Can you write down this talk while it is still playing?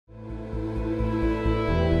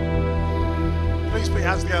Please put your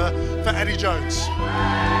hands together for Eddie Jones.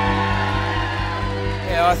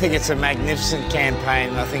 Yeah, I think it's a magnificent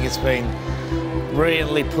campaign. I think it's been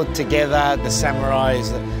brilliantly put together. The samurai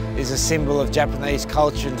is a symbol of Japanese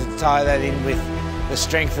culture, and to tie that in with the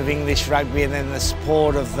strength of English rugby and then the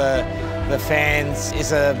support of the fans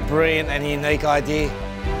is a brilliant and unique idea.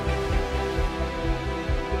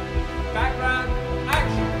 Background,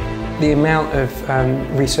 action! The amount of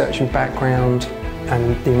research and background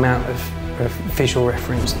and the amount of visual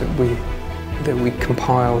reference that we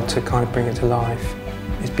compiled to kind of bring it to life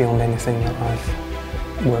is beyond anything that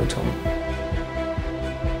I've worked on.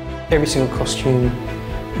 Every single costume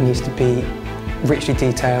needs to be richly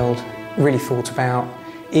detailed, really thought about.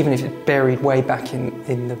 Even if it's buried way back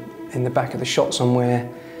in the back of the shot somewhere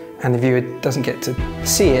and the viewer doesn't get to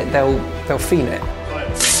see it, they'll feel it.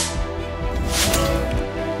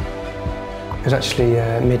 It was actually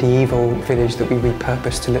a medieval village that we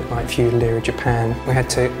repurposed to look like feudal era Japan. We had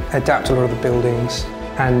to adapt a lot of the buildings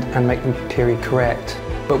and make them period correct.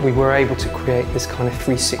 But we were able to create this kind of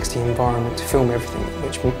 360 environment to film everything,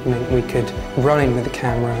 which meant we could run in with the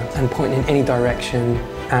camera and point in any direction,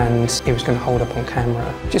 and it was going to hold up on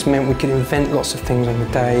camera. It just meant we could invent lots of things on the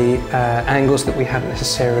day, angles that we hadn't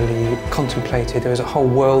necessarily contemplated. There was a whole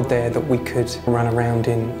world there that we could run around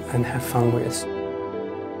in and have fun with.